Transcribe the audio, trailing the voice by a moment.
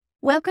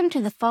Welcome to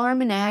the Farm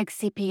and Ag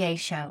CPA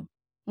Show.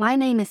 My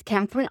name is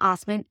Catherine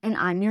Osmond, and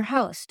I'm your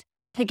host.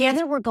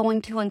 Together, we're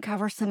going to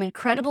uncover some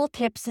incredible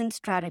tips and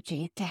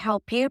strategies to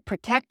help you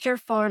protect your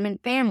farm and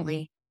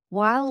family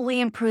while we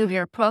improve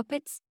your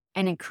profits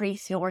and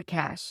increase your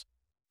cash.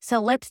 So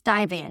let's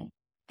dive in.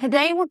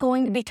 Today, we're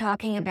going to be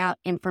talking about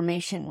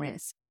information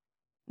risk.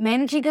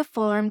 Managing a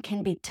farm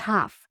can be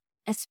tough,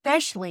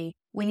 especially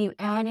when you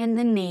add in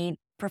the need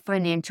for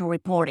financial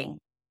reporting.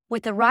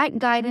 With the right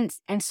guidance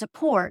and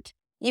support,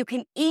 you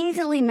can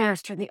easily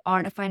master the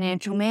art of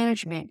financial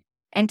management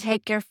and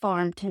take your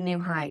farm to new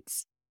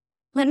heights.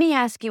 Let me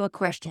ask you a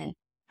question.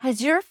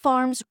 Has your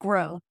farm's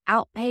growth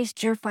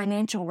outpaced your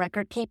financial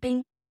record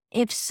keeping?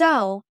 If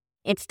so,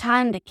 it's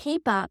time to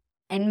keep up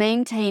and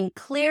maintain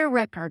clear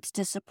records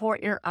to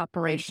support your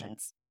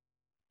operations.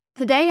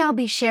 Today, I'll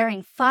be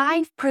sharing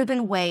 5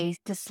 proven ways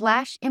to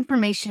slash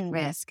information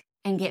risk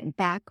and get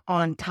back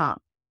on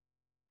top.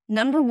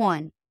 Number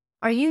 1,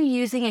 are you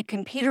using a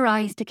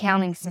computerized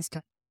accounting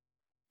system?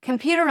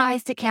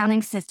 Computerized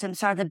accounting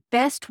systems are the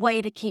best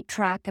way to keep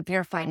track of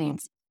your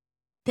finances.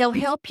 They'll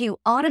help you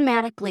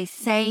automatically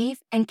save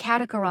and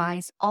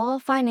categorize all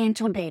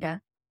financial data,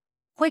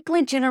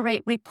 quickly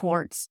generate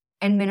reports,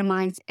 and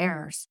minimize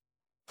errors.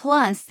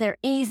 Plus, they're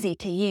easy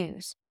to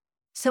use.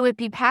 So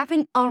if you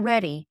haven't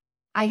already,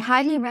 I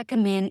highly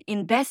recommend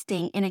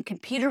investing in a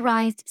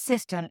computerized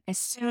system as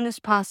soon as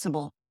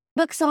possible.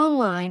 Books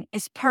Online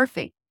is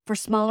perfect for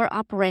smaller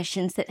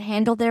operations that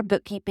handle their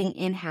bookkeeping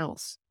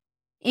in-house.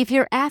 If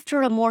you're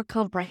after a more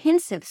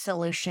comprehensive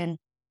solution,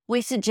 we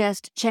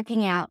suggest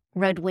checking out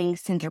Redwing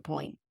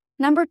Centerpoint.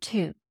 Number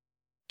 2,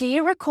 do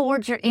you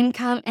record your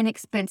income and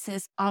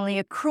expenses on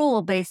the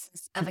accrual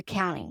basis of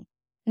accounting?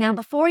 Now,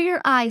 before your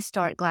eyes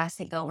start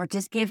glassing over,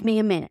 just give me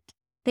a minute.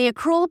 The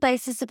accrual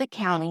basis of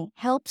accounting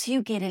helps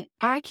you get an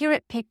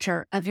accurate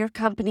picture of your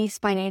company's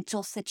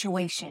financial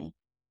situation,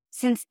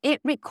 since it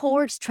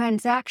records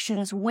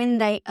transactions when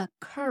they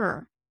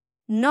occur,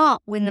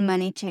 not when the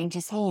money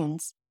changes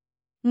hands.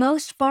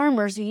 Most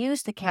farmers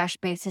use the cash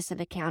basis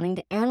of accounting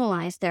to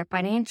analyze their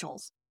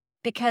financials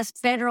because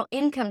federal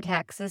income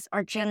taxes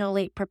are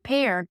generally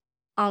prepared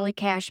on a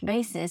cash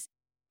basis.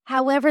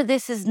 However,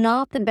 this is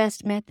not the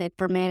best method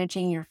for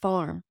managing your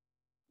farm.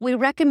 We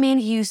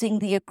recommend using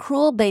the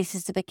accrual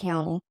basis of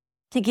accounting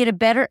to get a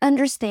better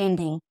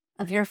understanding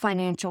of your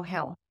financial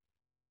health.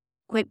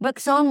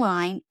 QuickBooks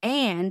Online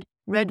and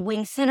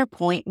Redwing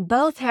Centerpoint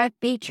both have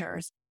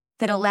features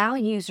that allow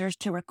users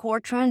to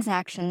record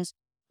transactions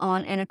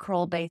on an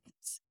accrual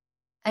basis.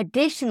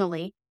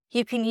 Additionally,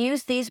 you can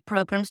use these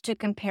programs to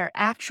compare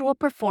actual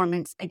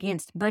performance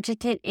against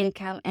budgeted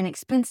income and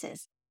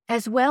expenses,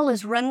 as well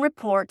as run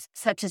reports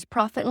such as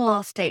profit and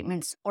loss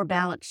statements or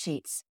balance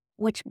sheets,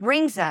 which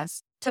brings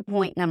us to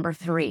point number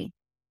 3.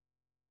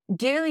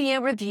 Do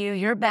you review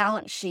your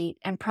balance sheet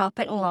and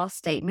profit and loss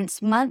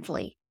statements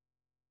monthly?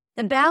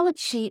 The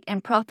balance sheet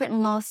and profit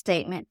and loss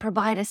statement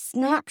provide a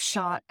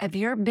snapshot of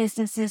your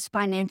business's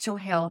financial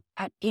health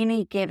at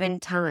any given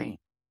time.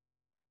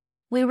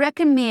 We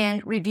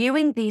recommend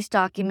reviewing these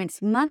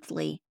documents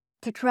monthly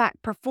to track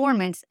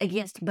performance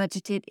against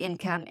budgeted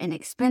income and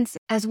expenses,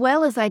 as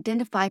well as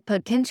identify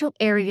potential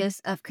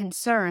areas of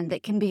concern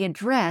that can be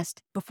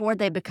addressed before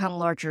they become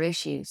larger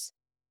issues.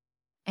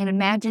 And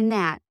imagine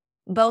that,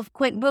 both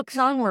QuickBooks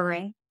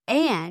Online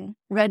and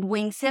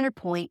Redwing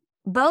Centerpoint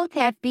both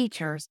have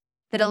features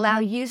that allow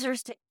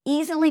users to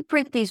easily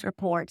print these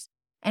reports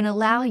and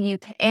allow you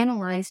to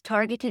analyze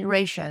targeted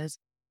ratios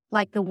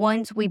like the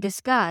ones we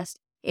discussed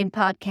in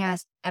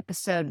podcast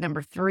episode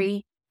number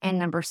 3 and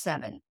number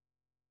 7.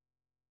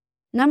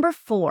 Number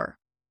 4,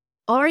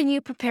 are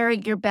you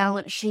preparing your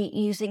balance sheet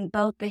using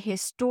both the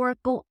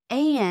historical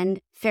and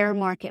fair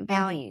market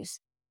values?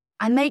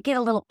 I may get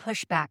a little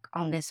pushback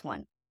on this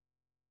one.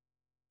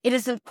 It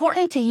is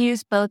important to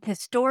use both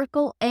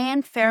historical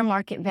and fair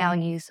market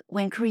values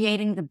when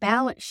creating the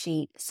balance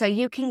sheet so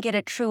you can get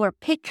a truer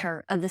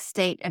picture of the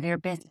state of your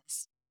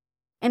business.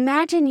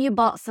 Imagine you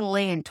bought some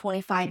land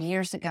 25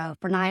 years ago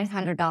for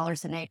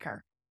 $900 an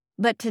acre,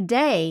 but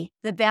today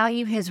the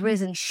value has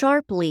risen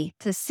sharply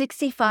to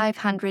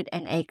 $6,500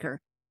 an acre.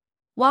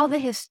 While the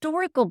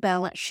historical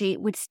balance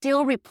sheet would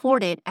still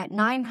report it at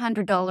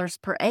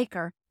 $900 per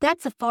acre,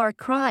 that's a far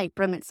cry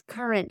from its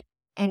current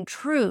and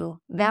true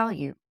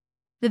value.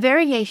 The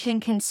variation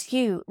can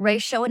skew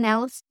ratio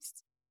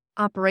analysis,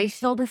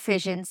 operational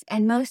decisions,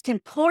 and most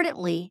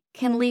importantly,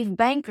 can leave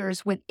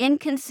bankers with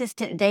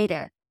inconsistent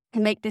data to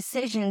make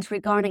decisions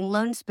regarding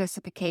loan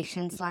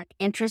specifications like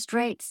interest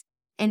rates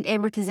and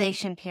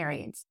amortization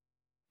periods.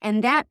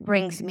 And that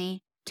brings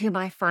me to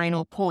my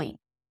final point.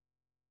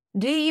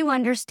 Do you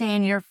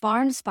understand your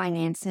farm's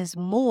finances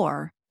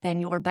more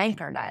than your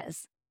banker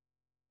does?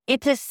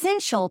 It's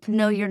essential to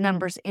know your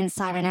numbers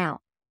inside and out.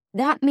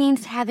 That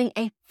means having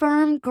a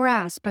firm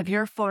grasp of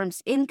your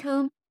farm's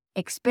income,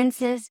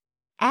 expenses,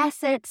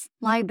 assets,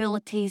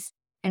 liabilities,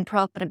 and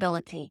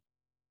profitability.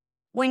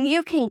 When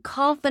you can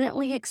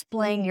confidently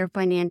explain your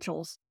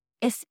financials,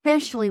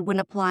 especially when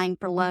applying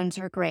for loans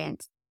or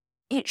grants,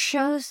 it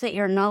shows that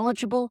you're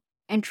knowledgeable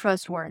and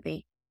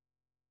trustworthy.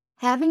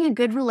 Having a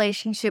good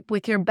relationship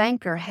with your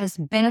banker has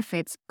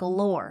benefits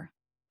galore,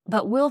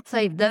 but we'll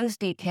save those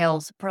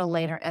details for a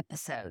later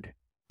episode.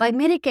 By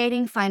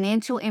mitigating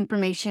financial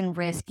information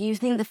risk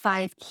using the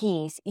 5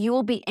 keys, you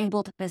will be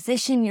able to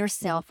position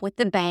yourself with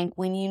the bank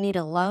when you need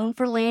a loan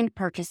for land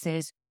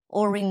purchases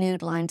or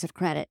renewed lines of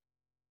credit.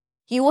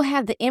 You will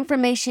have the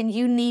information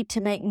you need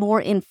to make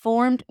more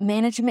informed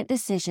management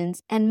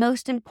decisions, and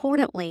most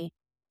importantly,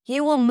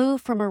 you will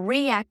move from a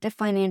reactive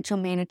financial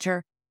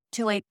manager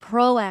to a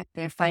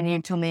proactive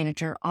financial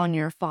manager on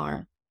your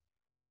farm.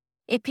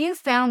 If you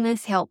found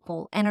this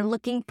helpful and are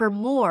looking for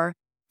more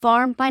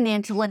farm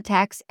financial and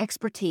tax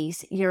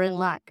expertise, you're in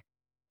luck.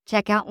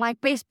 Check out my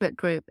Facebook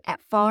group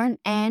at Farm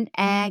and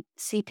Ag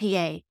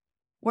CPA,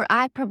 where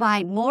I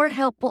provide more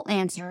helpful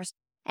answers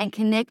and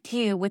connect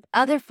you with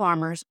other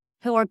farmers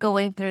who are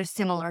going through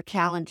similar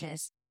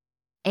challenges.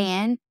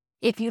 And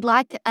if you'd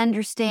like to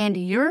understand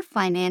your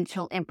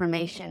financial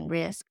information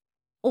risk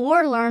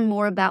or learn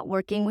more about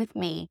working with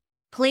me,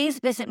 please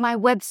visit my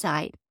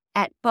website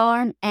at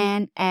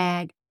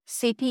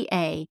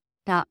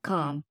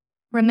farmandagcpa.com.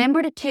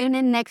 Remember to tune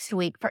in next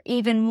week for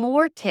even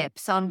more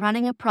tips on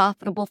running a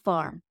profitable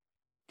farm.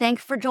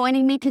 Thanks for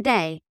joining me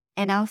today,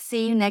 and I'll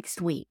see you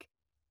next week.